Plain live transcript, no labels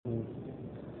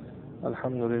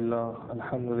الحمد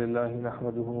لله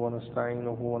نحمده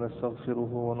ونستعينه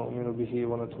ونستغفره ونؤمن به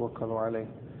ونتوكل عليه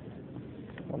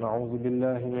ونعوذ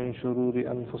بالله من شرور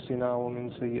أنفسنا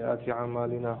ومن سيئات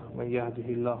أعمالنا من يهده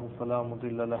الله فلا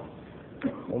مضل له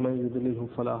ومن يضلله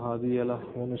فلا هادي له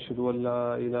ونشهد أن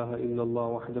لا إله إلا الله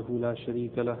وحده لا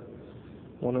شريك له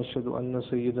ونشهد أن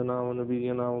سيدنا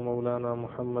ونبينا ومولانا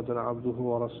محمدا عبده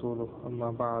ورسوله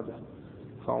أما بعد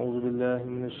فأعوذ بالله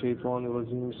من الشيطان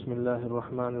الرجيم بسم الله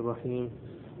الرحمن الرحيم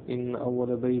إن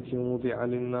أول بيت وضع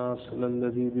للناس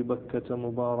للذي ببكة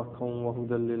مباركا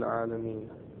وهدى للعالمين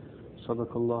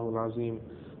صدق الله العظيم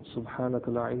سبحانك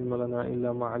لا علم لنا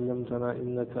إلا ما علمتنا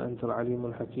إنك أنت العليم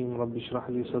الحكيم رب اشرح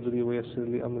لي صدري ويسر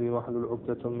لي أمري واحلل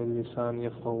عقدة من لساني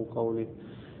يفقهوا قولي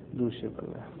دوشي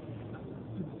بالله.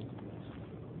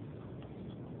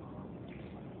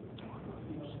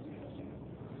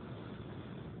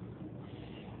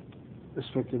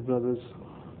 Respected brothers,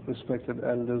 respected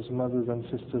elders, mothers and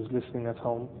sisters listening at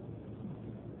home.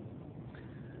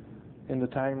 In the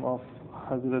time of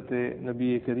Hazrat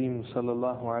Nabi Kareem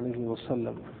sallallahu alayhi wa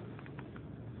sallam,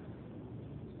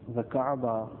 the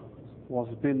Kaaba was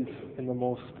built in the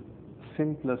most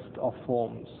simplest of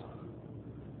forms.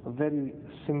 A very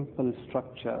simple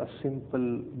structure, a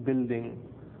simple building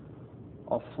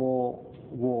of 4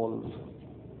 walls.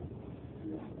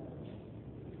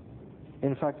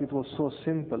 In fact, it was so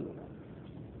simple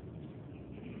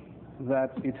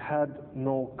that it had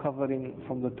no covering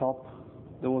from the top.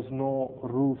 There was no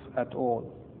roof at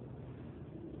all.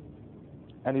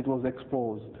 And it was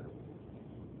exposed.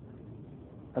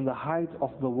 And the height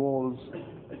of the walls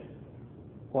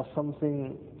was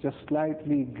something just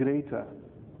slightly greater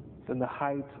than the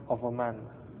height of a man.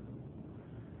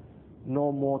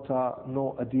 No mortar,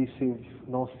 no adhesive,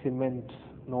 no cement,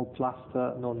 no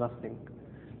plaster, no nothing.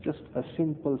 Just a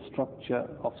simple structure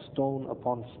of stone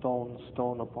upon stone,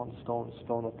 stone upon stone,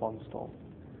 stone upon stone.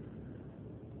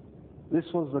 This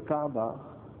was the Kaaba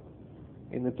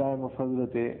in the time of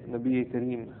Hazrat Nabi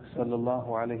Kareem sallallahu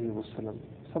alayhi wa sallam.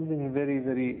 Something very,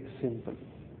 very simple.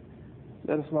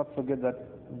 Let us not forget that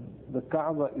the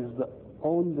Kaaba is the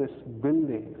oldest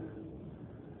building,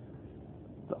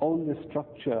 the oldest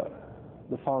structure,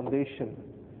 the foundation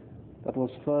that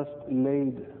was first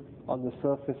laid on the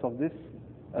surface of this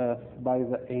earth by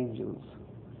the angels.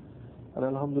 And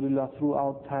alhamdulillah,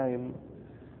 throughout time,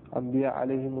 Anbiya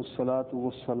alayhimus salatu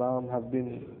was salam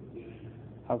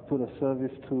have put a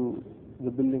service to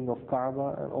the building of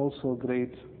Kaaba, and also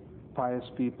great pious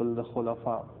people, the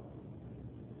Khulafa.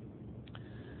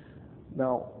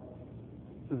 Now,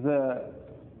 the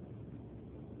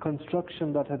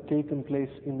construction that had taken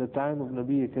place in the time of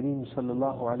Nabi Kareem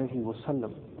sallallahu alayhi wa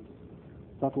sallam,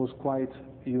 that was quite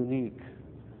unique.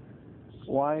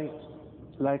 Why?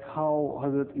 Like how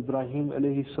Hazrat Ibrahim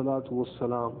alayhi salatu was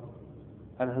salam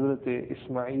and Hazrat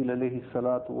Ismail alayhi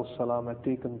salatu was salam had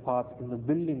taken part in the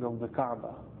building of the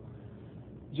Kaaba.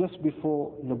 Just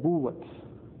before Nabuwat,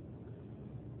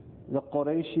 the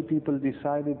Qurayshi people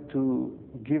decided to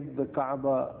give the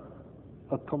Kaaba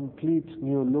a complete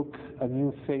new look, a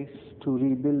new face, to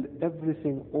rebuild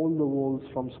everything, all the walls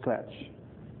from scratch.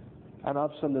 And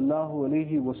Abu sallallahu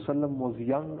alayhi wa sallam was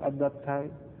young at that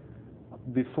time,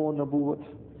 before Nabuwat,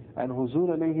 and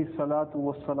Huzur alayhi salatu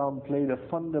wassalam played a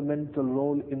fundamental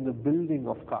role in the building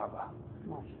of Kaaba.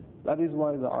 That is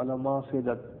why the ulama say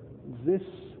that this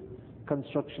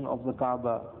construction of the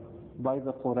Kaaba by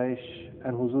the Quraysh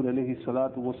and Huzur alayhi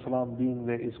salatu wassalam being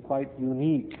there is quite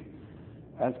unique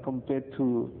as compared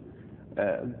to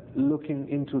looking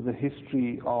into the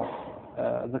history of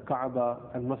the Kaaba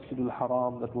and Masjidul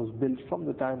Haram that was built from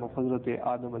the time of Hazrat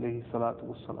Adam alayhi salatu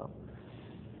wassalam.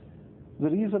 The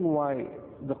reason why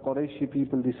the Qurayshi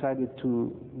people decided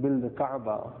to build the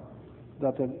Kaaba,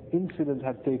 that an incident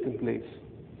had taken place.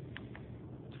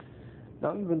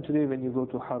 Now even today when you go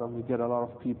to Haram, you get a lot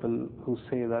of people who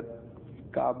say that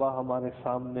Kaaba hamare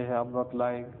samne hai. I'm not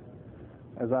lying.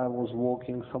 As I was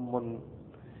walking, someone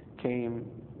came,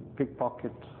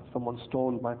 pickpocket, someone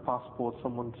stole my passport,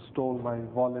 someone stole my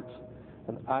wallet,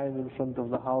 and I am in front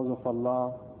of the house of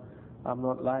Allah. I'm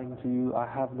not lying to you, I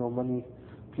have no money.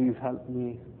 Please help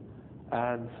me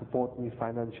and support me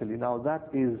financially. Now that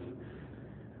is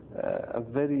a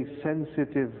very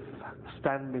sensitive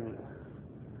standing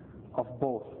of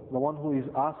both. The one who is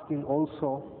asking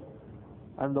also,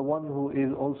 and the one who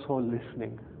is also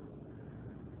listening.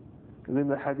 Because in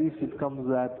the hadith it comes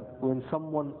that when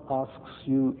someone asks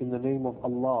you in the name of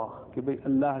Allah, कि भाई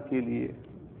Allah के लिए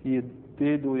ये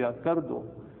दे दो या कर दो,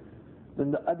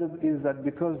 then the adab is that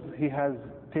because he has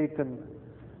taken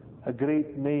a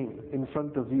great name in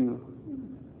front of you,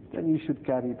 then you should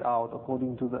carry it out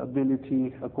according to the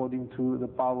ability, according to the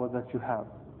power that you have.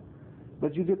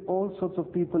 But you get all sorts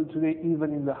of people today,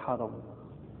 even in the haram.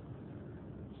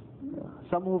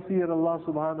 Some who fear Allah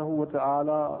subhanahu wa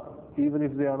ta'ala, even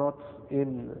if they are not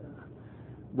in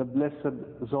the blessed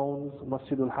zones,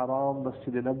 Masjid al-Haram,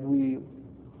 Masjid al-Nabwi,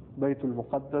 Baytul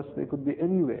Muqaddas, they could be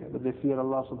anywhere, but they fear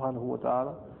Allah subhanahu wa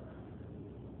ta'ala.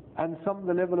 And some,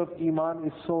 the level of iman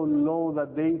is so low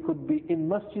that they could be in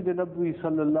Masjid al-Nabwi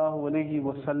sallallahu alayhi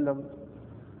wa sallam,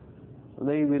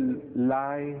 they will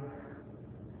lie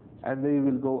and they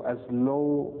will go as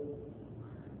low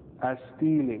as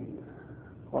stealing.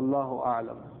 Wallahu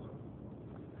a'lam.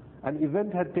 An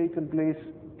event had taken place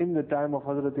in the time of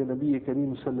Hazrat Nabi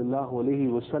Kareem sallallahu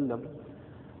alayhi wa sallam.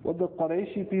 What the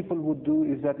Qurayshi people would do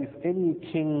is that if any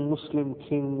king, Muslim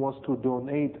king, was to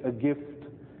donate a gift,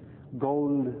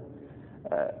 gold,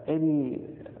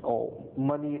 or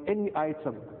money, any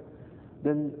item,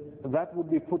 then that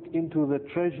would be put into the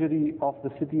treasury of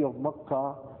the city of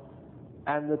Makkah,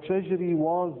 and the treasury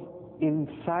was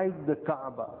inside the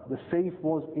Kaaba. The safe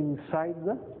was inside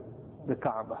the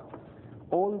Kaaba.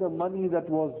 All the money that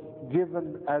was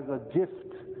given as a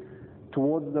gift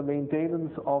towards the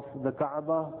maintenance of the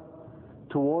Kaaba,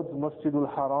 towards Masjid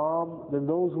al-Haram, then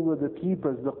those who were the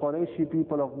keepers, the Qurayshi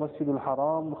people of Masjid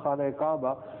al-Haram, Khana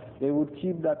Kaaba, they would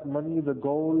keep that money, the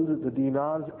gold, the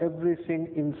dinars, everything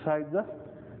inside the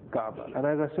Kaaba. And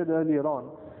as I said earlier on,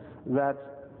 that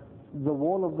the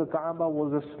wall of the Kaaba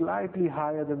was slightly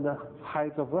higher than the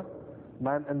height of a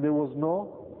man, and there was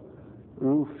no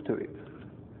roof to it.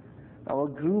 Now a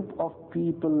group of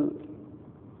people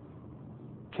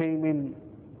came in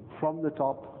from the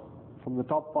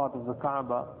top part of the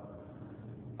Kaaba,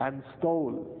 and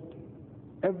stole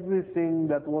everything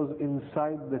that was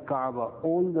inside the Kaaba,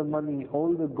 all the money,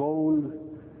 all the gold,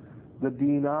 the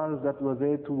dinars that were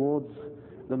there towards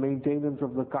the maintenance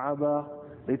of the Kaaba.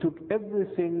 They took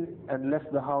everything and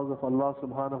left the house of Allah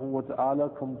subhanahu wa ta'ala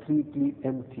completely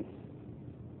empty.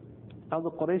 Now the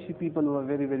Qurayshi people were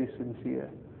very, very sincere.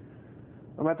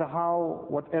 No matter how,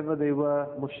 whatever they were,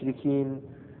 mushrikeen,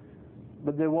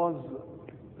 but there was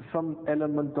some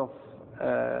element of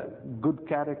good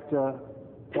character,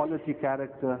 quality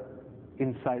character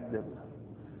inside them.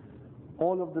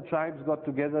 All of the tribes got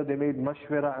together, they made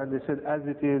mashwara, and they said, as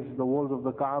it is, the walls of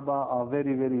the Kaaba are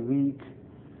very, very weak.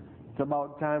 It's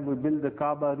about time we build the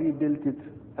Kaaba, rebuilt it,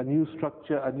 a new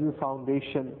structure, a new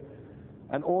foundation.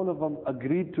 And all of them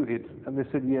agreed to it, and they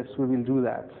said, yes, we will do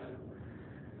that.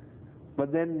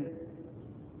 But then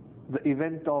the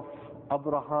event of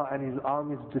Abraha and his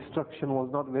army's destruction was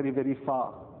not very, very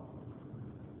far.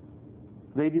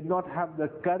 They did not have the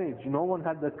courage, no one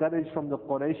had the courage from the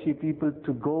Qurayshi people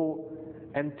to go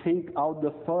and take out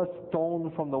the first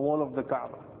stone from the wall of the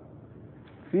Kaaba,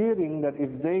 fearing that if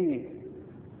they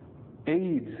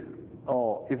aid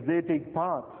or if they take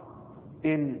part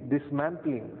in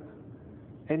dismantling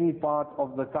any part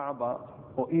of the Kaaba,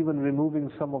 or even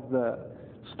removing some of the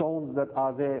stones that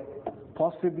are there,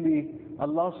 possibly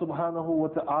Allah subhanahu wa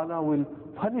ta'ala will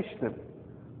punish them,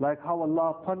 like how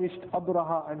Allah punished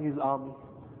Abraha and his army.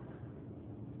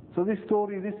 So this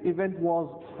story, this event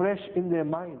was fresh in their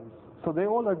minds. So they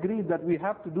all agreed that we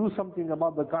have to do something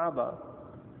about the Kaaba.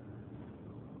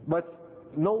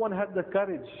 But no one had the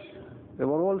courage. They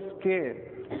were all scared.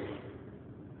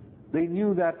 They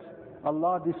knew that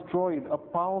Allah destroyed a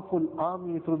powerful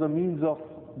army through the means of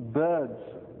birds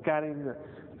carrying a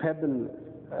pebble,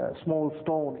 small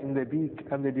stone in their beak,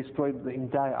 and they destroyed the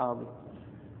entire army.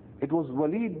 It was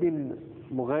Walid bin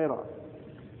Mughira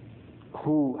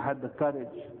who had the courage,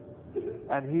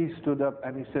 and he stood up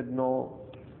and he said, no,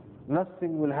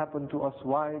 nothing will happen to us.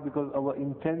 Why? Because our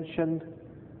intention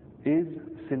is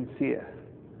sincere.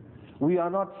 We are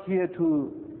not here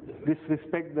to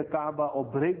disrespect the Kaaba or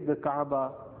break the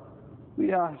Kaaba.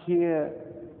 We are here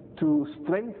to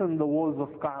strengthen the walls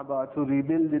of Kaaba, to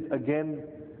rebuild it again,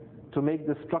 to make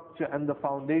the structure and the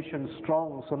foundation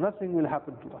strong, so nothing will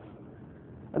happen to us.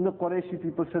 And the Qurayshi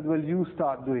people said, well, you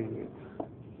start doing it.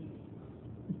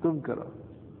 Tum karo.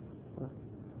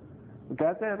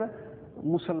 कहते हैं ना,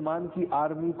 मुसलमान की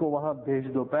army को वहां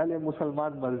भेज दो, पहले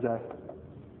मुसलमान मर जाए.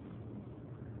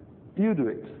 You do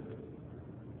it.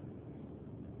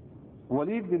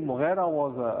 Walid bin Mughira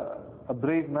was a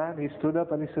brave man. He stood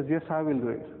up and he says, yes, I will do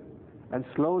it. And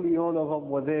slowly all of them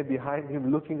were there behind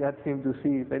him, looking at him to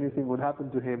see if anything would happen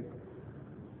to him.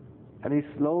 And he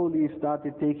slowly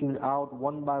started taking out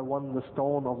one by one the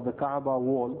stone of the Kaaba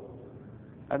wall,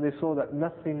 and they saw that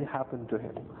nothing happened to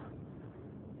him.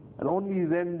 And only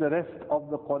then the rest of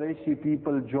the Qurayshi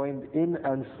people joined in,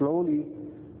 and slowly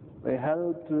they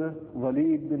helped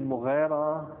Walid bin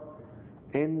Mughira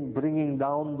in bringing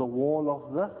down the wall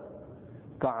of the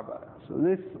Kaaba. So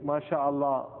this,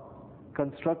 mashallah,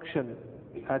 construction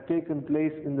had taken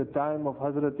place in the time of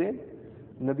Hazrat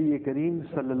Nabi Kareem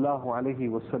sallallahu alayhi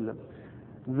wasallam.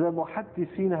 The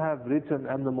muhaddithin have written,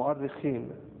 and the mu'arrikhin,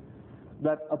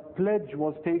 that a pledge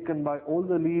was taken by all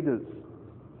the leaders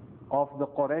of the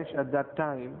Quraysh at that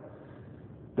time,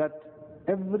 that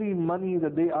every money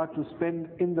that they are to spend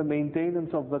in the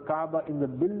maintenance of the Kaaba, in the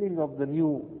building of the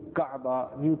new Kaaba,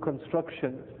 new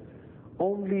construction,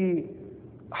 only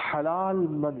halal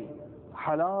money,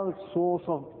 halal source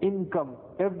of income,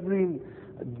 every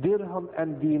dirham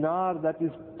and dinar that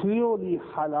is purely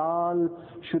halal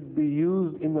should be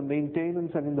used in the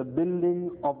maintenance and in the building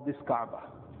of this Kaaba.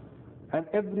 And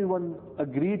everyone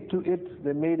agreed to it.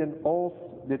 They made an oath,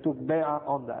 they took bay'ah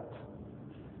on that.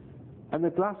 And the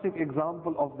classic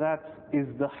example of that is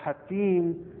the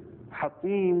hatim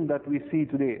that we see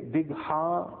today. Big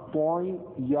ha, toy,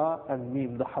 ya and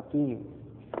mim, the hatim.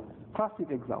 Classic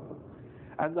example.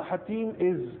 And the hatim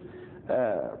is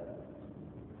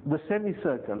the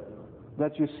semicircle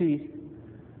that you see.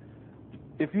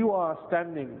 If you are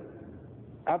standing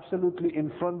absolutely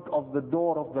in front of the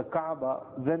door of the Kaaba,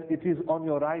 then it is on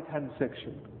your right hand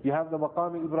section. You have the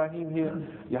Maqam Ibrahim here,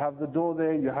 you have the door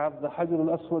there, you have the Hajar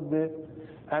al-Aswad there,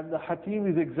 and the Hatim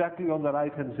is exactly on the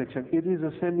right hand section. It is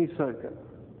a semicircle.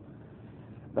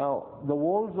 Now, the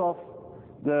walls of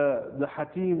the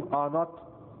Hatim are not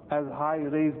as high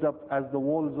raised up as the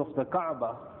walls of the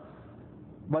Kaaba,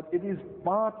 but it is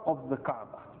part of the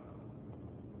Kaaba.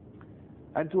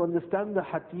 And to understand the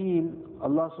Hatim,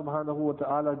 Allah subhanahu wa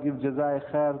ta'ala gives jazai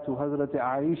khair to Hazrat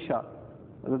Aisha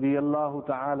radiyallahu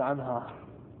ta'ala anha,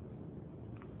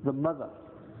 the mother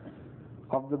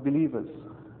of the believers,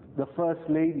 the first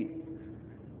lady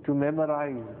to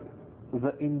memorize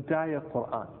the entire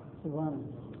Quran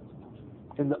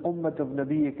in the ummah of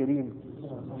Nabi Kareem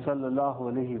sallallahu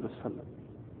alayhi wasallam.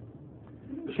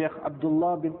 Sheikh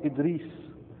Abdullah bin Idris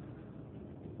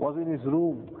was in his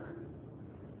room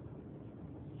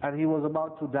and he was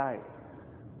about to die,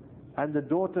 and the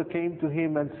daughter came to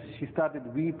him and she started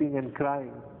weeping and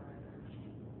crying,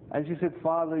 and she said,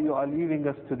 "Father, you are leaving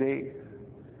us today."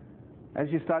 And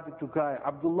she started to cry.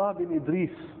 Abdullah bin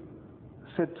Idris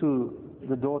said to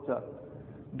the daughter,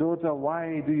 "Daughter,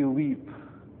 why do you weep?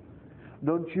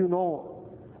 Don't you know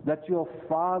that your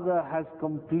father has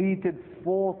completed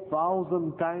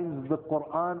 4,000 times the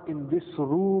Quran in this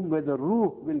room where the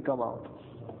ruh will come out?"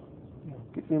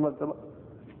 Kitni martaba?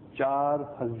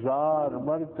 4,000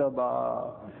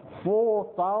 martaba.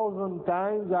 4,000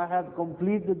 times I have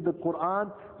completed the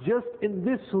Quran just in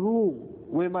this room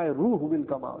where my ruh will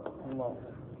come out.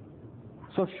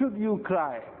 So should you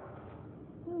cry?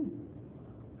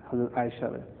 Hazrat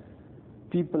Aisha,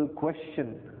 people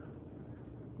question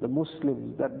the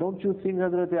Muslims that, don't you think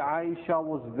Hazrat Aisha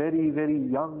was very, very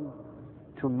young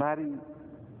to marry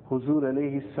Huzur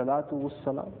alayhi salatu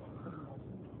wassalam?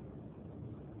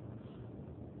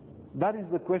 That is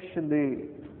the question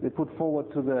they put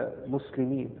forward to the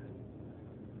Muslimin.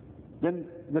 Then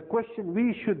the question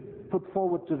we should put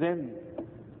forward to them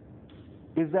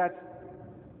is that,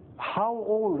 how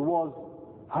old was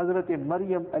Hazrat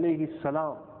Maryam alayhi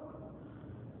salam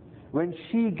when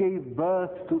she gave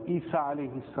birth to Isa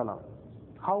alayhi salam?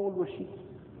 How old was she?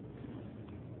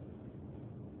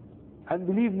 And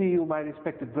believe me, you my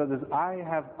respected brothers, I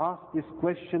have asked this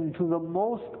question to the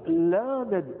most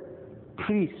learned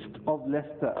priest of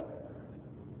Leicester,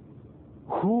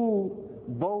 who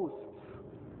boasts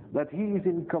that he is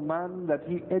in command, that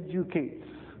he educates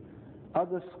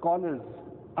other scholars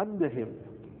under him,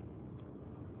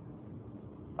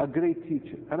 a great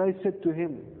teacher. And I said to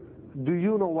him, do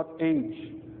you know what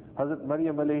age Hazrat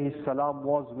Maryam alayhi salam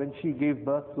was when she gave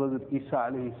birth to Hazrat Isa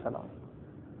alayhi salam?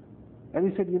 And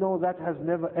he said, you know, that has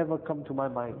never ever come to my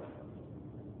mind.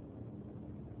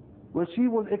 Well, she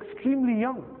was extremely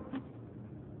young.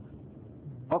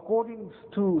 According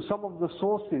to some of the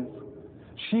sources,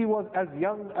 she was as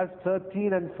young as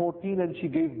 13 and 14 and she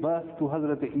gave birth to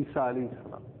Hazrat Isa alayhi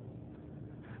salam.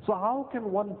 So how can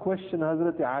one question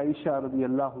Hazrat Aisha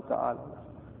radiyallahu ta'ala?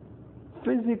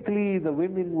 Physically, the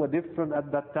women were different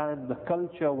at that time, the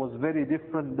culture was very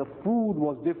different, the food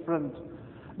was different,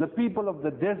 the people of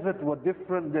the desert were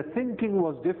different, their thinking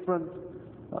was different.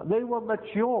 They were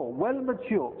mature, well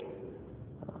mature.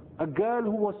 A girl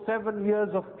who was 7 years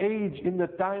of age in the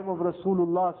time of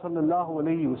Rasulullah sallallahu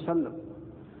alayhi wasallam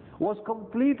was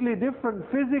completely different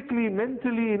physically,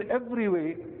 mentally, in every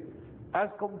way, as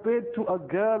compared to a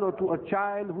girl or to a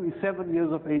child who is 7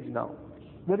 years of age now.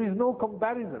 There is no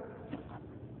comparison.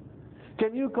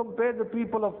 Can you compare the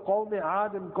people of Qawm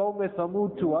Aad and Qawm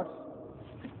Thamud to us?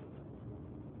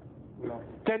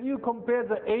 Can you compare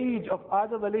the age of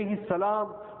Adam alayhi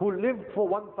salam, who lived for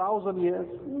 1,000 years?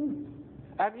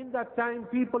 And in that time,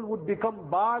 people would become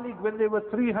baligh when they were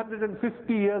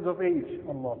 350 years of age.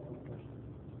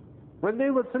 When they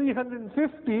were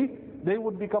 350, they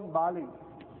would become baligh.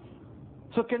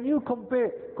 So can you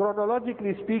compare,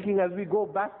 chronologically speaking, as we go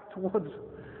back towards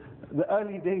the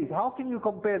early days, how can you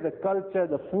compare the culture,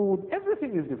 the food,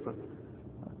 everything is different.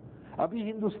 अभी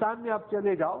हिंदुस्तान में आप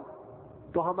चले जाओ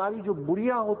तो हमारी जो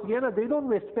बुढ़ियां होती है ना, they don't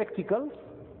wear spectacles,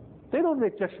 they don't wear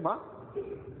चश्मा.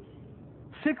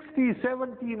 60,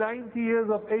 70, 90 years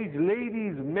of age,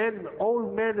 ladies, men,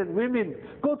 old men and women,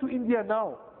 go to India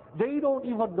now. They don't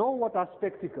even know what are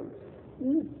spectacles.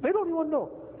 They don't even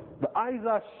know. The eyes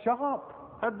are sharp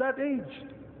at that age.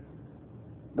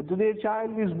 But today a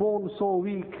child is born so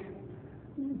weak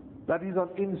that he's on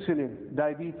insulin,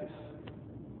 diabetes.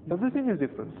 Everything is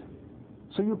different.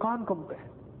 So you can't compare.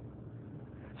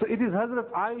 So it is Hazrat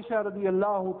Aisha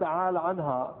radiallahu ta'ala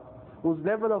anha, whose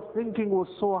level of thinking was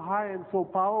so high and so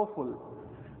powerful,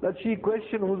 that she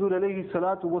questioned Huzur alayhi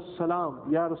salatu was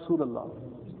salam, Ya Rasulullah,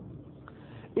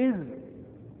 is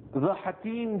the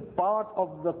Hatim part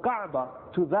of the Kaaba?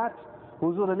 To that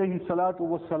Huzur alayhi salatu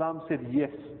was salam said, yes.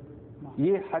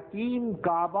 Ye Hatim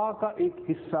Kaaba ka ek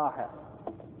hissa hai.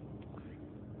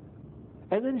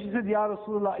 And then she said, Ya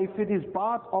Rasulullah, if it is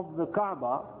part of the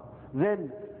Kaaba,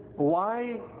 then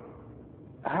why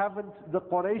haven't the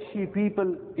Qurayshi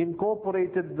people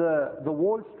incorporated the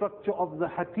wall structure of the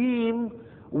Hatim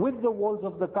with the walls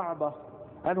of the Kaaba?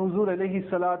 And Huzur alayhi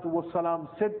salatu wasalam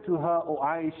said to her, O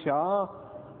Aisha,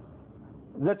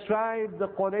 the tribe, the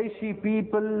Qurayshi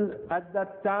people at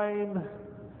that time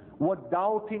were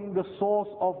doubting the source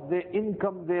of their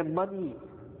income, their money.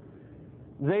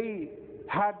 They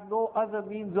had no other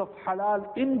means of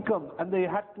halal income and they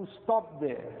had to stop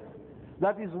there.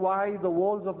 That is why the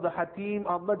walls of the Hatim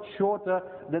are much shorter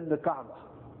than the Kaaba,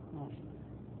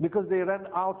 because they ran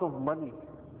out of money.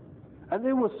 And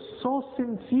they were so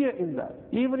sincere in that.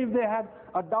 Even if they had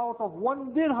a doubt of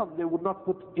 1 dirham, they would not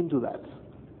put into that.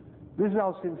 This is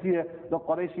how sincere the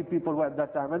Qurayshi people were at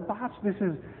that time. And perhaps this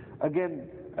is, again,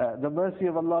 the mercy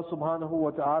of Allah subhanahu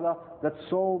wa ta'ala, that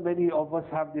so many of us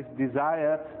have this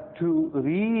desire to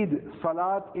read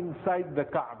Salat inside the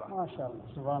Kaaba.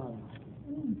 MashaAllah, subhanallah.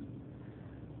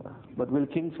 But will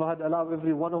King Fahd allow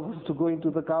every one of us to go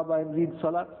into the Kaaba and read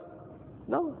Salat?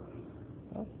 No.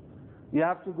 You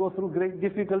have to go through great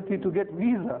difficulty to get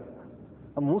visa.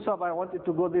 Musa Bhai wanted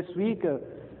to go this week,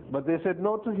 but they said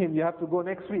no to him, you have to go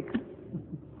next week.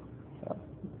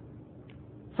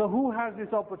 So who has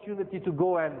this opportunity to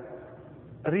go and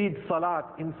read Salat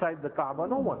inside the Kaaba?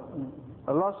 No one.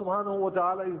 Allah subhanahu wa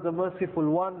ta'ala is the merciful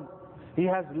one. He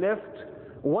has left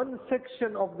one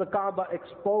section of the Kaaba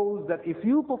exposed, that if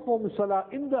you perform Salah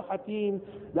in the Hatim,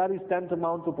 that is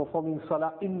tantamount to performing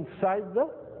Salah inside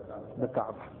the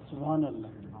Kaaba. Subhanallah.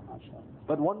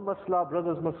 But one masla,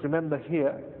 brothers must remember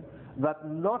here, that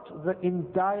not the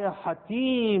entire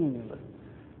Hatim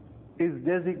is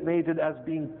designated as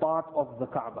being part of the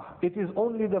Kaaba. It is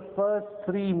only the first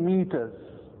 3 meters.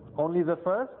 Only the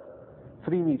first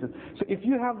 3 meters. So if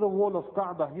you have the wall of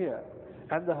Kaaba here,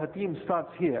 and the Hatim starts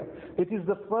here, it is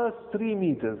the first 3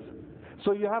 meters.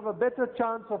 So you have a better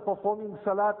chance of performing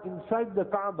Salat inside the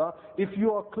Kaaba if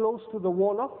you are close to the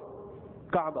wall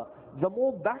of Kaaba. The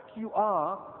more back you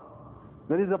are,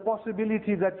 there is a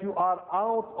possibility that you are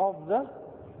out of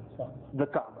the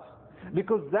Kaaba.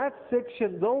 Because that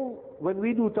section, though when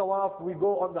we do Tawaf, we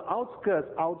go on the outskirts,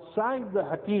 outside the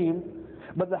Hatim,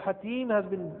 but the Hatim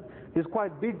is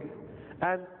quite big.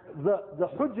 And the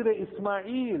Hujr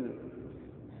Ismail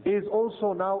is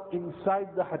also now inside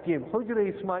the Hatim.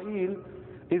 Hujr Ismail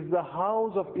is the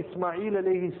house of Ismail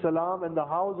alayhi salam and the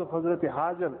house of Hazrat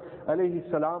Hajar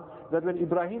alayhi salam, that when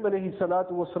Ibrahim alayhi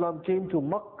salatu wasalam came to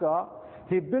Makkah,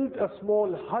 he built a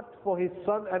small hut for his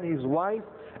son and his wife,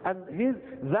 and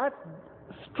that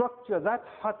structure, that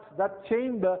hut, that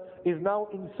chamber is now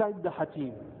inside the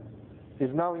Hatim. Is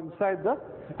now inside the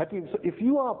Hatim. So if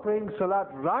you are praying Salat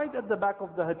right at the back of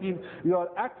the Hatim, you are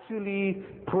actually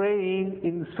praying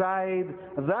inside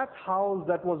that house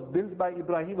that was built by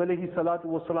Ibrahim alayhi salatu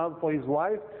wasalam for his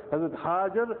wife Hazrat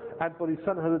Hajar and for his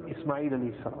son Hazrat Ismail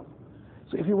alayhi salam.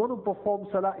 So if you want to perform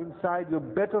Salah inside, you're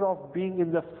better off being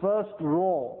in the first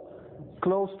row,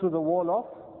 close to the wall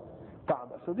of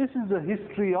Kaaba. So this is the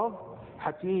history of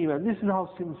Hatim, and this is how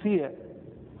sincere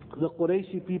the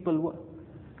Qurayshi people were.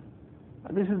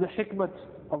 And this is the hikmat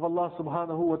of Allah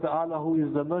subhanahu wa ta'ala, who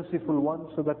is the merciful one,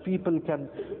 so that people can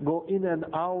go in and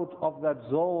out of that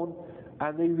zone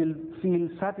and they will feel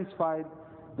satisfied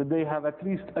that they have at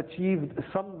least achieved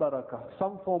some barakah,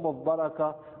 some form of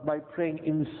barakah by praying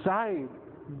inside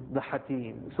the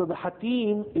hatim. So the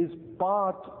hatim is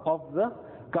part of the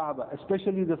Kaaba,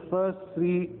 especially the first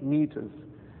 3 meters.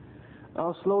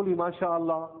 Now slowly,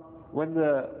 mashallah, when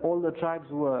all the tribes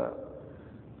were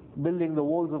building the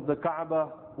walls of the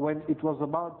Kaaba, when it was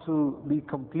about to be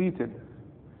completed,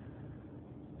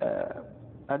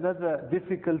 another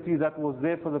difficulty that was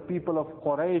there for the people of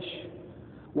Quraysh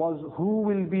was who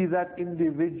will be that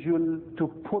individual to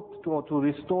put or to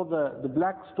restore the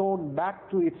black stone back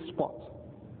to its spot.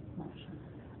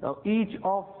 Now each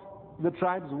of the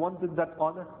tribes wanted that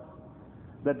honor,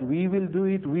 that we will do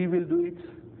it, we will do it.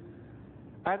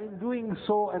 And in doing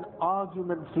so, an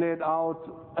argument flared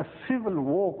out. A civil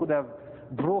war could have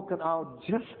broken out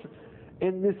just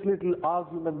in this little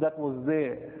argument that was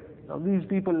there. Now these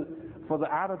people, for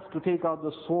the Arabs to take out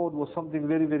the sword was something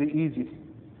very, very easy.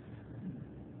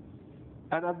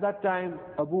 And at that time,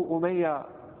 Abu Umayyah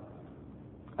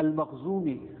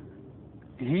al-Makhzumi,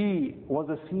 he was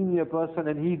a senior person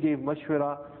and he gave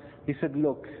mashwara. He said,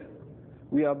 look,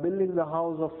 we are building the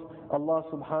house of Allah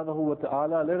subhanahu wa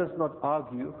ta'ala, let us not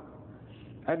argue.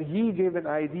 And he gave an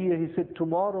idea. He said,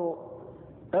 tomorrow,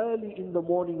 early in the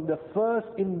morning, the first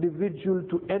individual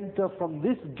to enter from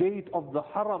this gate of the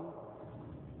haram,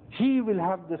 he will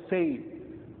have the say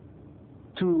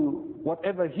to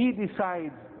whatever he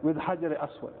decides with Hajar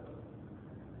Aswad.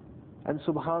 And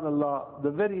subhanallah,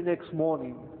 the very next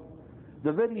morning,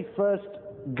 the very first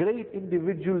great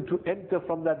individual to enter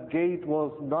from that gate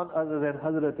was none other than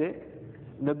Hazrat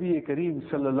Nabi Kareem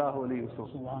sallallahu alayhi wa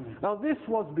sallam. Now this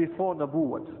was before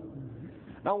Nabuwat.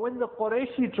 Now when the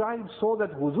Qurayshi tribe saw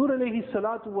that Huzur alayhi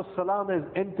salatu was salam has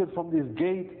entered from this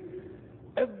gate,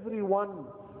 everyone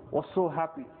was so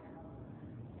happy.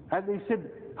 And they said,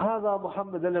 Hada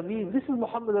Muhammad al-Amin. This is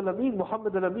Muhammad al-Amin,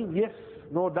 Muhammad al-Amin. Yes,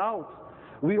 no doubt.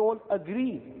 We all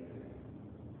agree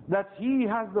that he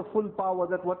has the full power,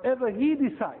 that whatever he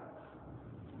decides,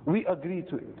 we agree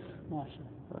to it.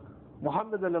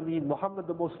 Muhammad al-Amin, Muhammad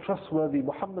the most trustworthy,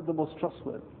 Muhammad the most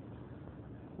trustworthy.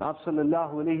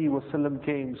 Sallallahu alayhi wa sallam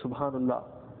came, subhanallah.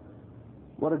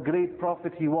 What a great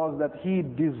prophet he was, that he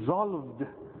dissolved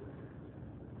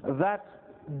that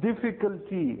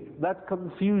difficulty, that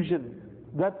confusion,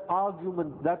 that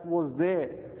argument that was there,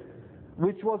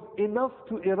 which was enough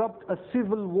to erupt a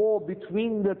civil war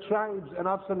between the tribes, and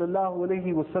sallallahu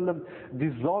alayhi wa sallam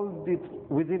dissolved it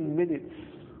within minutes.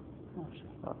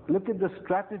 Look at the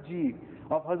strategy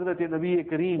of Hazrat Nabi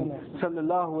Kareem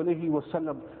sallallahu alayhi wa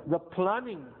sallam, the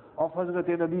planning of Hazrat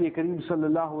Nabi Kareem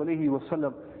sallallahu alayhi wa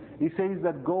sallam. He says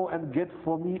that go and get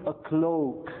for me a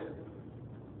cloak.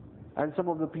 And some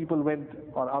of the people went,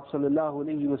 or Aap sallallahu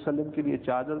alayhi wa sallam ke liye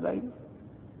chadar lai.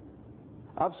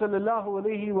 Aap sallallahu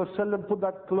alayhi wa sallam put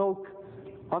that cloak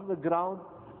on the ground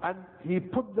and he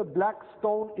put the black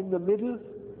stone in the middle.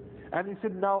 And he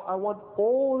said, now I want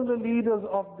all the leaders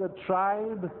of the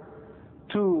tribe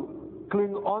to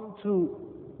cling on to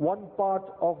one part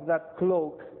of that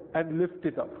cloak and lift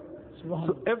it up.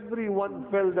 So everyone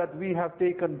felt that we have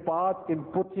taken part in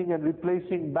putting and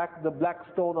replacing back the black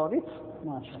stone on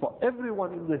its spot.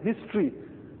 Everyone in the history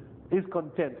is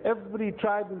content. Every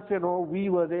tribe will say, no, we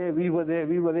were there, we were there,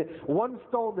 we were there. One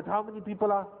stone, that how many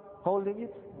people are holding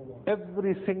it?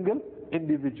 Every single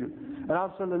individual. And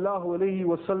sallallahu alayhi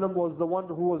wa sallam was the one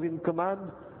who was in command.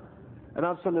 And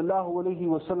sallallahu alayhi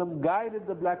wa sallam guided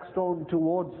the black stone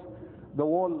towards the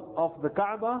wall of the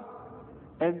Kaaba.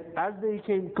 And as they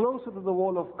came closer to the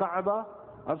wall of Kaaba,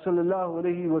 sallallahu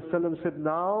alayhi wa sallam said,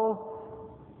 now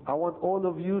I want all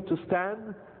of you to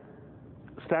stand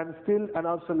still. And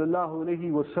sallallahu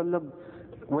alayhi wa sallam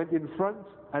went in front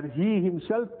and he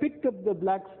himself picked up the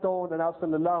black stone, and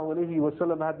sallallahu alayhi wa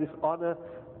sallam had this honor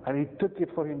and he took it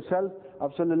for himself.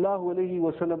 Sallallahu alayhi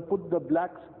wa sallam put the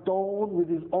black stone with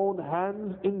his own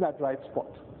hands in that right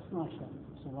spot.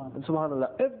 And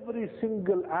subhanallah, every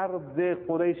single Arab there,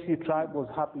 Qurayshi tribe, was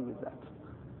happy with that.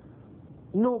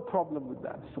 No problem with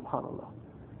that, subhanallah.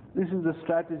 This is the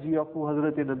strategy of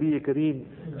Hazrat Nabi Kareem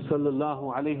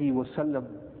sallallahu alayhi wa sallam.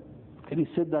 And he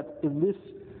said that in this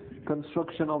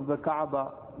construction of the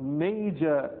Kaaba,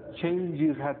 major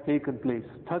changes had taken place.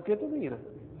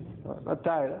 Not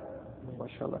tired,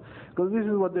 mashallah. Because this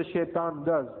is what the shaitan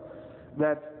does,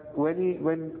 that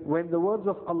when the words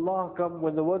of Allah come,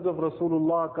 when the words of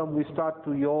Rasulullah come, we start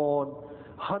to yawn.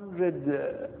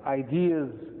 100 ideas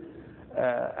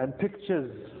and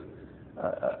pictures,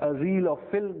 a reel of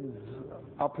films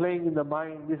are playing in the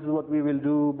mind. This is what we will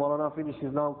do. Maulana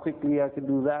finishes now, quickly I can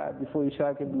do that. Before Isha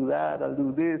I can do that. I'll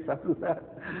do this, I'll do that.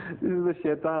 This is the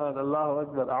shaitan. Allahu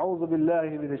Akbar. A'udhu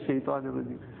billahi minash shaitanir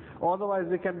rajim. Otherwise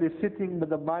they can be sitting but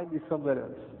the mind is somewhere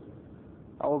else.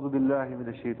 A'udhu billahi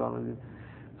minash shaitanir rajim.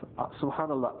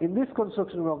 Subhanallah. In this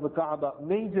construction of the Kaaba,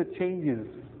 major changes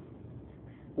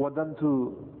were done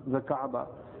to the Kaaba.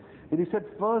 It is said,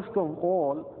 first of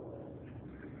all,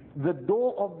 the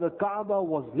door of the Kaaba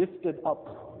was lifted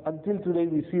up. Until today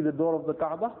we see the door of the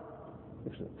Kaaba.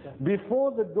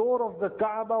 Before, the door of the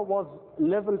Kaaba was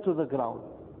level to the ground.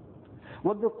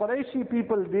 What the Qurayshi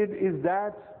people did is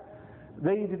that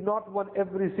they did not want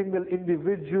every single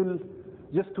individual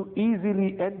just to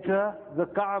easily enter the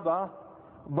Kaaba,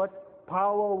 but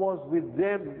power was with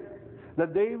them,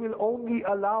 that they will only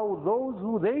allow those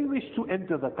who they wish to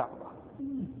enter the Kaaba.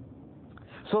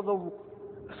 So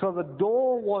the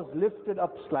door was lifted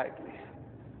up slightly.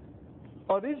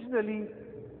 Originally,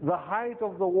 the height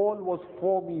of the wall was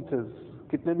 4 meters.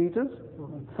 Kitne meters?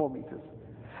 4 meters.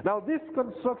 Now this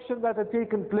construction that had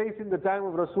taken place in the time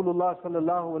of Rasulullah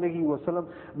sallallahu alaihi wasallam,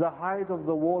 the height of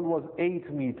the wall was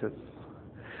 8 meters.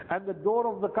 And the door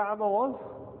of the Kaaba was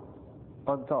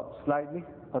on top, slightly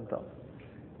on top.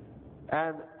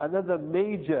 And another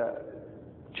major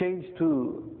change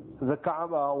to the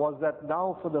Kaaba was that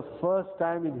now for the first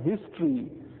time in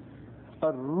history,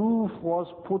 a roof was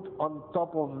put on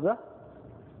top of the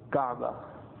Kaaba.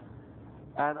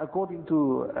 And according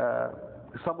to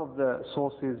some of the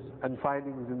sources and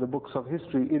findings in the books of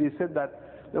history, it is said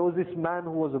that there was this man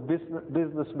who was a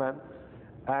businessman,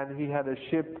 and he had a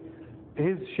ship.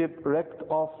 His ship wrecked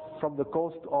off from the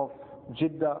coast of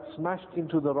Jeddah, smashed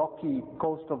into the rocky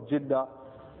coast of Jeddah,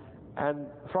 and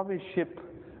from his ship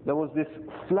there was this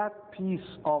flat piece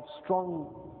of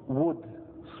strong wood,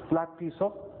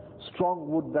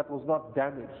 that was not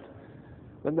damaged.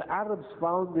 When the Arabs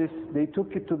found this, they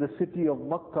took it to the city of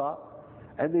Makkah,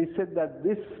 and they said that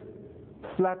this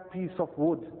flat piece of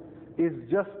wood is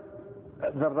just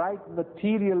the right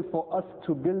material for us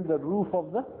to build the roof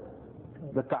of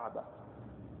the Kaaba.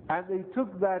 And they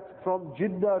took that from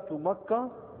Jeddah to Makkah,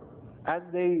 and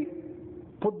they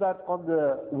put that on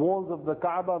the walls of the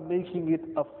Kaaba, making it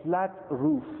a flat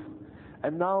roof.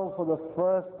 And now for the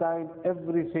first time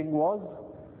everything was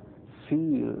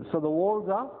sealed. So the walls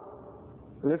are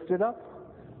lifted up,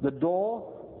 the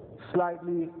door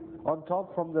slightly on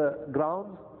top from the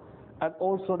ground, and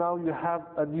also now you have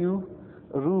a new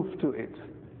roof to it.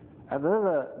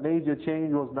 Another major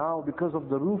change was now, because of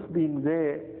the roof being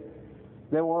there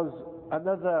was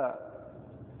another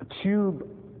tube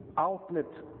outlet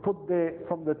put there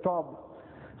from the top,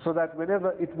 so that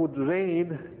whenever it would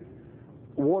rain,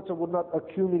 water would not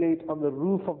accumulate on the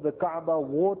roof of the Kaaba,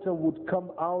 water would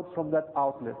come out from that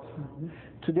outlet.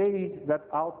 Today that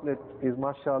outlet is,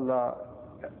 mashallah,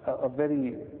 a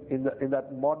very, in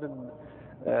that modern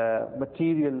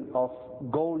material of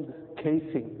gold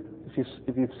casing,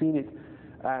 if you've seen it.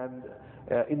 And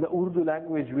in the Urdu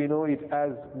language we know it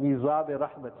as Mizab-e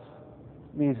Rahmat.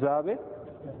 Mizab-e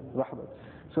Rahmat.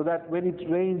 So that when it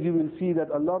rains, you will see that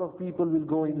a lot of people will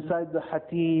go inside the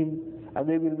Hatim and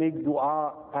they will make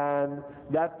dua, and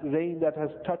that rain that has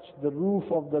touched the roof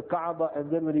of the Kaaba, and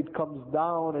then when it comes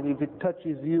down and if it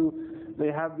touches you,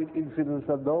 there have been incidents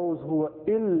of those who were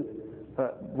ill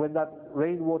when that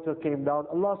rainwater came down.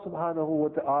 Allah subhanahu wa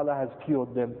ta'ala has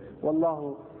cured them.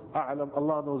 Wallahu a'lam,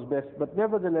 Allah knows best. But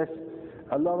nevertheless,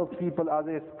 a lot of people are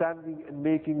there standing and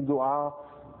making dua,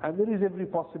 and there is every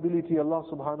possibility Allah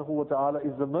subhanahu wa ta'ala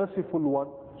is the merciful one,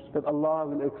 that Allah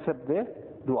will accept their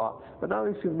dua. But now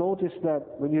if you've noticed that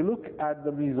when you look at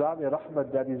the Mizab-e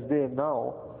Rahmat that is there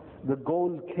now, the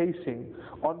gold casing,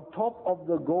 on top of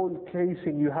the gold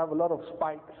casing you have a lot of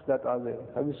spikes that are there.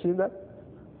 Have you seen that?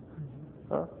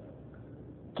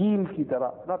 Keel ki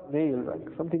tarah, not nail,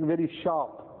 like something very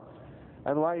sharp.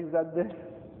 And why is that there?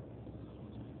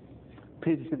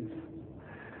 Pigeons,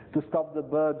 to stop the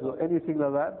birds or anything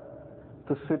like that,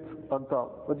 to sit on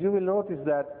top. But you will notice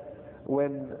that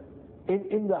when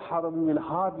in the Haram you will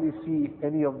hardly see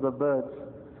any of the birds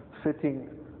sitting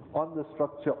on the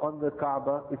structure, on the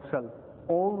Kaaba itself.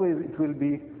 Always it will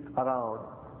be around.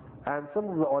 And some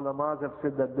of the ulamas have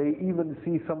said that they even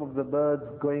see some of the birds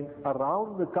going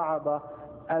around the Kaaba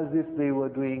as if they were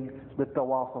doing the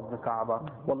tawaf of the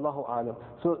Kaaba. Wallahu alam.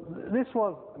 So this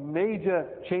was major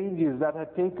changes that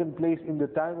had taken place in the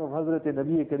time of Hazrat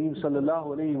Nabi Kareem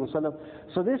sallallahu alayhi wa sallam.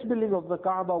 So this building of the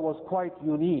Kaaba was quite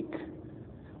unique.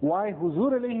 Why?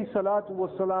 Huzur alayhi salatu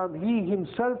was salam, he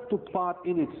himself took part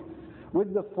in it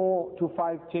with the 4 to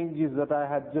 5 changes that I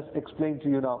had just explained to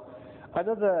you now.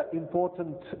 Another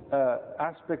important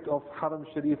aspect of Haram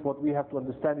Sharif, what we have to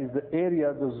understand, is the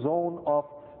area, the zone of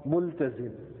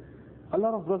Multazim. A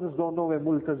lot of brothers don't know where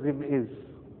Multazim is.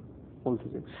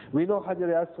 Multazim. We know Hajar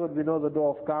Aswad, we know the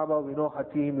door of Kaaba, we know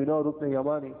Hatim, we know Rukn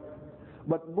Yamani.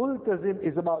 But Multazim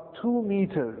is about 2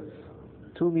 meters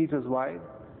wide,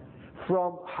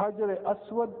 from Hajar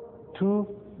Aswad to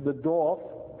the door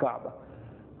of Kaaba.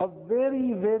 A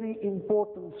very, very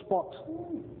important spot.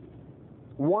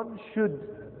 One should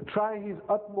try his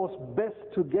utmost best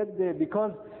to get there,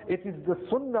 because it is the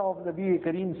sunnah of Nabi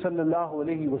Kareem sallallahu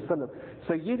alayhi wa sallam.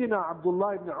 Sayyidina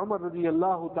Abdullah ibn Umar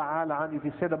radiyallahu ta'ala anhu,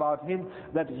 he said about him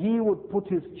that he would put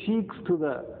his cheeks to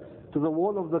the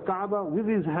wall of the Kaaba with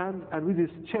his hand and with his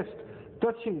chest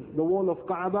touching the wall of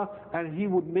Kaaba, and he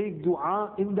would make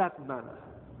dua in that manner.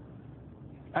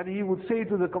 And he would say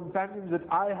to the companions that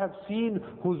I have seen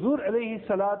Huzur alayhi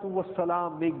salatu was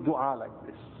salam make dua like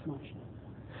this.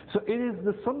 So it is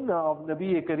the sunnah of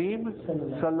Nabi Kareem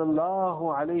sallallahu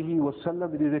alayhi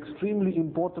wasallam. It is extremely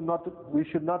important. We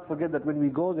should not forget that when we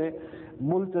go there,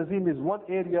 Multazim is one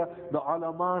area. The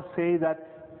ulama say that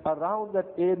around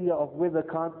that area of where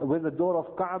the door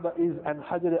of Kaaba is and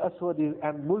Hajar Aswad is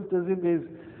and Multazim is,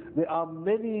 there are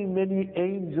many, many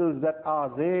angels that are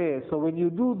there. So when you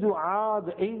do dua,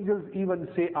 the angels even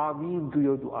say Ameen to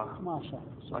your dua.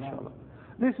 MashaAllah.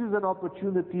 This is an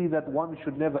opportunity that one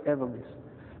should never ever miss.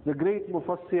 The great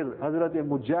Mufassir, Hazrat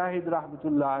Mujahid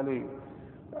Rahmatullah Alayhi.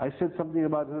 I said something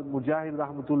about Mujahid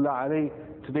Rahmatullah Alayhi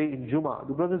today in Jummah.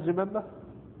 Do brothers remember?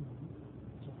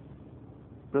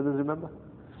 Brothers remember?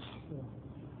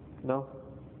 No?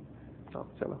 No,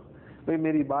 chalo. भाई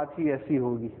मेरी बात ही ऐसी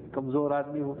होगी, कमजोर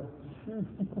आदमी होगा.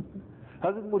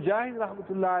 Hazrat Mujahid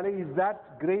Rahmatullah Alayhi is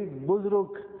that great Buzruk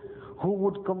who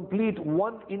would complete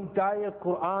one entire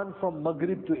Quran from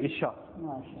Maghrib to Isha.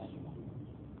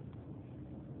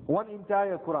 One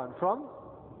entire Quran from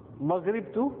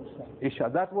Maghrib to Isha.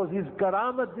 That was his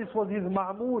karamat, this was his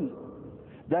ma'mul.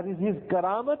 That is his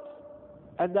karamat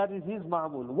and that is his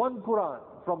ma'mul. One Quran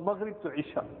from Maghrib to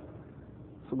Isha.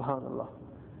 Subhanallah.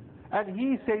 And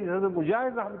he says, Hazrat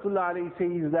Mujahid Rahmatullah Alayhi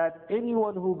says that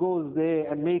anyone who goes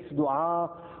there and makes dua,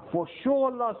 for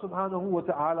sure Allah subhanahu wa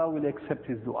ta'ala will accept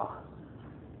his dua.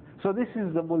 So this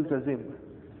is the Multazim.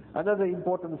 Another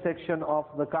important section of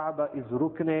the Kaaba is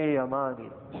Rukn Yamani.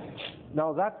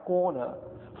 Now that corner,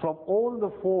 from all the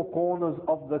 4 corners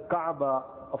of the Kaaba,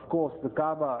 of course the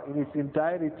Kaaba in its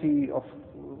entirety, of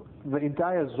the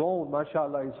entire zone,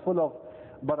 mashallah, is full of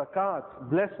barakat,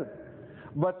 blessed.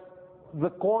 But the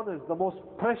corners, the most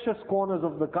precious corners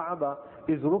of the Kaaba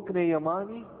is Rukn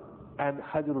Yamani and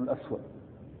Hajarul Aswad.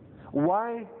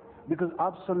 Why? Because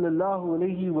Abd sallallahu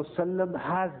alayhi wasallam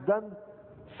has done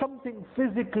something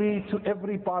physically to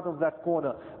every part of that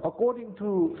corner. According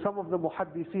to some of the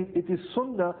muhaddithin, it is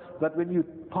sunnah that when you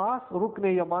pass Rukn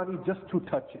Yamani, just to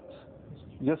touch it.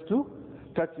 Just to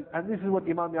touch it. And this is what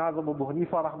Imam Azam Abu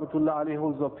Hanifa rahmatullah alayhi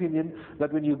holds the opinion,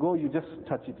 that when you go, you just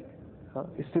touch it.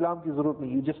 Istilam ki zarurat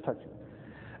nahi, you just touch it.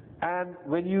 And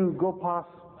when you go past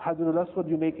Hajarul Aswad,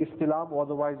 you make istilam, or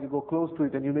otherwise you go close to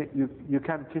it and you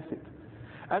can kiss it.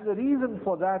 And the reason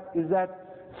for that is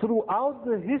that throughout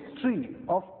the history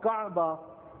of Kaaba,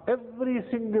 every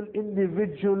single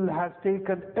individual has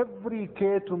taken every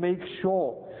care to make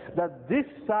sure that this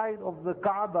side of the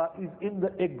Kaaba is in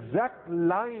the exact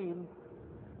line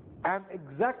and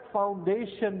exact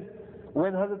foundation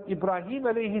when Hazrat Ibrahim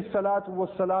alayhi salatu was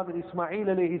salam and Ismail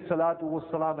alayhi salatu was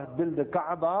salam had built the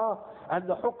Kaaba, and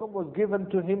the hukm was given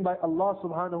to him by Allah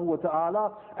subhanahu wa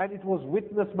ta'ala, and it was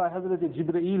witnessed by Hazrat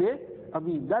Jibreel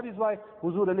Amin. That is why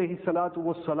Huzur alayhi salatu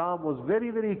was salam was very,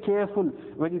 very careful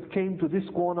when it came to this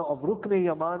corner of Rukn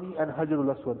Yamani and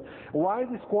Hajarul Aswad. Why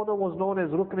this corner was known as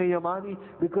Rukn Yamani?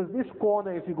 Because this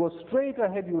corner, if you go straight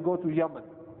ahead, you will go to Yemen.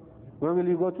 Where will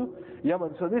you go to?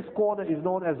 Yemen. So this corner is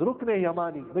known as Rukn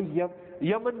Yamani.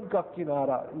 Yemen ka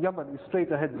kinara. Yemen is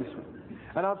straight ahead this way.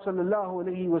 And Abd sallallahu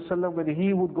alayhi wa sallam, when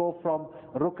he would go from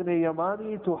Rukn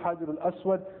Yamani to Hajar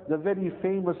al-Aswad, the very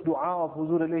famous dua of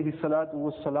Huzur alayhi salatu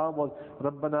was salam was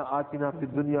Rabbana atina fid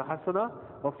dunya hasana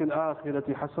wa fil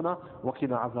akhirati hasana wa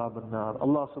qina azab an-nar.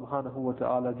 Allah subhanahu wa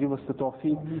ta'ala give us the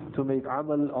tawfiq to make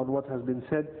amal on what has been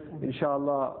said.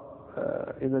 Inshallah,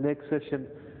 in the next session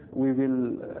we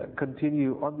will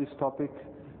continue on this topic,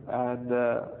 and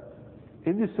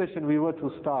in this session we were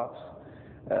to start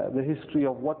the history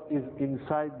of what is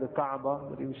inside the Kaaba,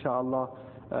 but inshallah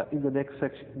in the next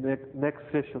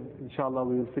session inshallah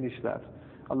we will finish that.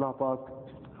 Allah Pak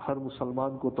har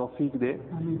Musalman ko tawfiq de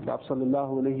ki aap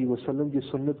sallallahu alayhi wa sallam ki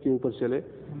sunnat ke upar chale.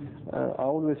 I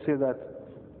always say that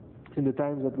in the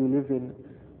times that we live in,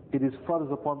 it is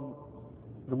farz upon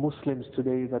the Muslims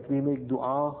today that we make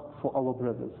dua for our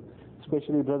brothers,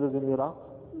 especially brothers in Iraq.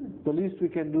 The least we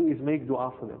can do is make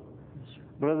dua for them.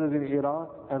 Brothers in Iraq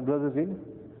and brothers in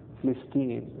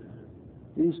Palestine.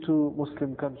 these two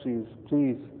Muslim countries,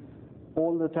 please,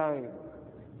 all the time,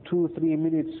 2-3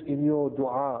 minutes in your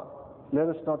dua, let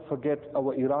us not forget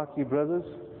our Iraqi brothers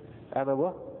and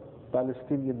our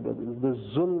Palestinian brothers. The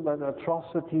zulm and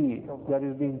atrocity that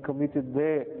is being committed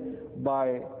there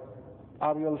by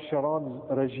Ariel Sharon's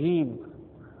regime,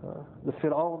 the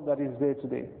Fir'aun that is there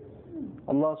today.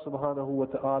 Allah subhanahu wa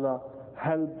ta'ala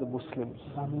help the Muslims.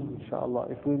 Inshallah,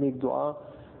 if we make dua,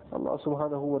 Allah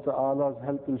subhanahu wa ta'ala's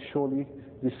help will surely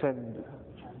descend.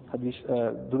 Hadith,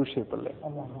 Durushe Palle.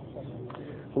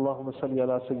 اللهم صل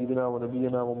على سيدنا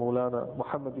ونبينا ومولانا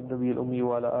محمد النبي الأمي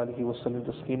وعلى آله وسلم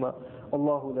تسليما.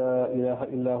 الله لا إله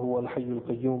إلا هو الحي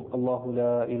القيوم. الله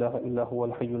لا إله إلا هو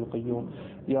الحي القيوم.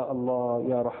 या अल्लाह,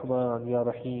 या रहमान, या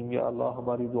रहीम, या अल्लाह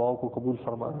हमारी दुआओं को कबूल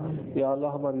फरमा. या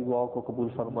अल्लाह हमारी दुआओं को कबूल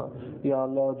फरमा. या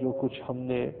अल्लाह जो कुछ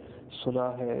हमने सुना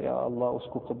है या अल्लाह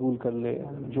उसको कबूल कर ले,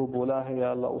 जो बोला है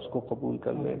या अल्लाह उसको कबूल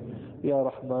कर ले. या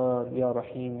रहमान, या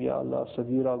रहीम, या अल्लाह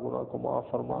सगीरा गुनाह को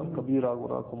माफ़ फरमा, कबीरा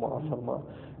गुनाह को माफ़ फरमा.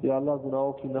 या अल्लाह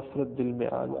गुनाहों की नफरत दिल में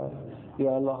आ जाए.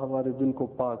 या अल्लाह हमारे दिल को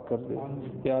पाक कर दे.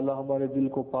 या अल्लाह हमारे दिल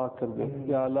को पाक कर दे.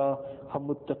 या अल्लाह हम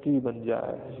मुत्तकी बन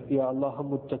जाए. या अल्लाह हम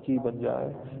मुत्तकी बन जाए.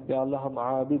 या अल्लाह हम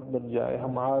आबिद बन जाए,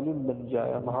 हम आलिम बन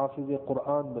जाए, हम हाफिज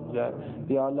कुरान बन जाए.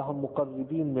 या अल्लाह हम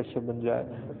मुक़र्रबीन में से बन जाए.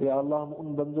 या अल्लाह हम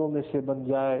उन बंदों में से बन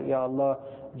जाए या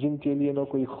अल्लाह जिनके लिए न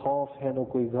कोई खौफ है न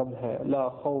कोई गम है. ला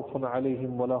खौफुन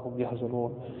अलैहिम वला हुम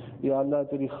यहज़नून. या अल्लाह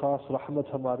तेरी खास रहमत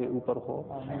हमारे ऊपर हो.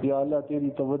 या अल्लाह तेरी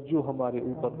तवज्जो हमारे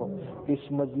ऊपर हो. इस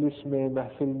मजलिस में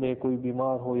महफिल में कोई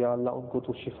बीमार हो या अल्लाह उनको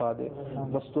तो शिफा दे.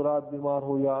 मस्तूरात बीमार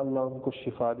हो या अल्लाह उनको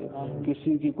शिफा दे.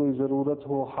 किसी की कोई ज़रूरत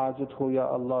हो, हाजत हो या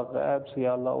अल्लाह गैब से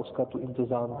या अल्लाह उसका तो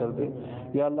इंतज़ाम कर दे.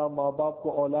 या अल्लाह माँ बाप को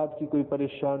औलाद की कोई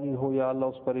परेशानी हो या अल्लाह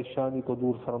उस परेशानी को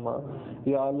दूर फरमा.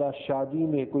 या अल्लाह शादी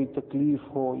में कोई तकलीफ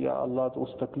हो या अल्लाह तो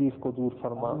उस तकलीफ को दूर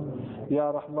फरमा. या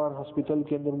रहमान हॉस्पिटल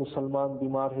के अंदर मुसलमान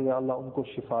बीमार है या अल्लाह उनको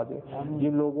शिफा दे.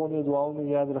 जिन लोगों ने दुआओं में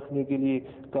याद रखने के लिए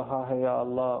कहा है या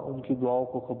अल्लाह उनकी दुआओं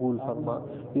को कबूल फरमा.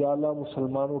 या अल्लाह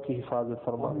मुसलमानों की हिफाजत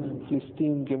फरमा.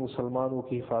 फिलिस्तीन के मुसलमानों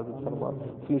की हिफाजत फरमा.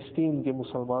 फिलिस्तीन के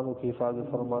मुसलमानों की हिफाजत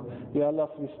फरमा. या अल्लाह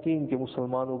फिलिस्तीन के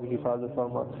मुसलमानों की हिफाजत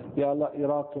फरमा. या अल्लाह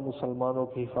इराक के मुसलमानों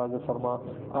की हिफाजत फरमा.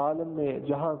 आलम में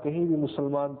जहाँ कहीं भी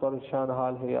मुसलमान परेशान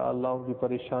हाल है या अल्लाह उनकी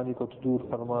परेशानी को दूर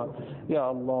फरमा. या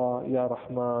अल्लाह, या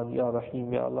रहमान, या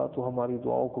रहीम, या अल्लाह तो हमारी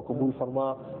दुआओं को कबूल फरमा.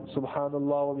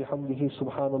 सुब्हानल्लाह व बिहम्दिही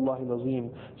सुब्हानल्लाहिल अज़ीम.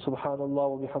 सुब्हानल्लाह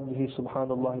व बिहम्दिही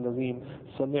सुब्हानल्लाहिल अज़ीम.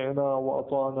 समिअना व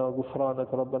अताअना गुफ़रानक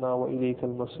रब्बना व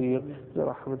इलैकल मसीर.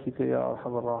 बिरहमतिक या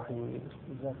अरहमर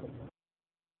राहिमीन.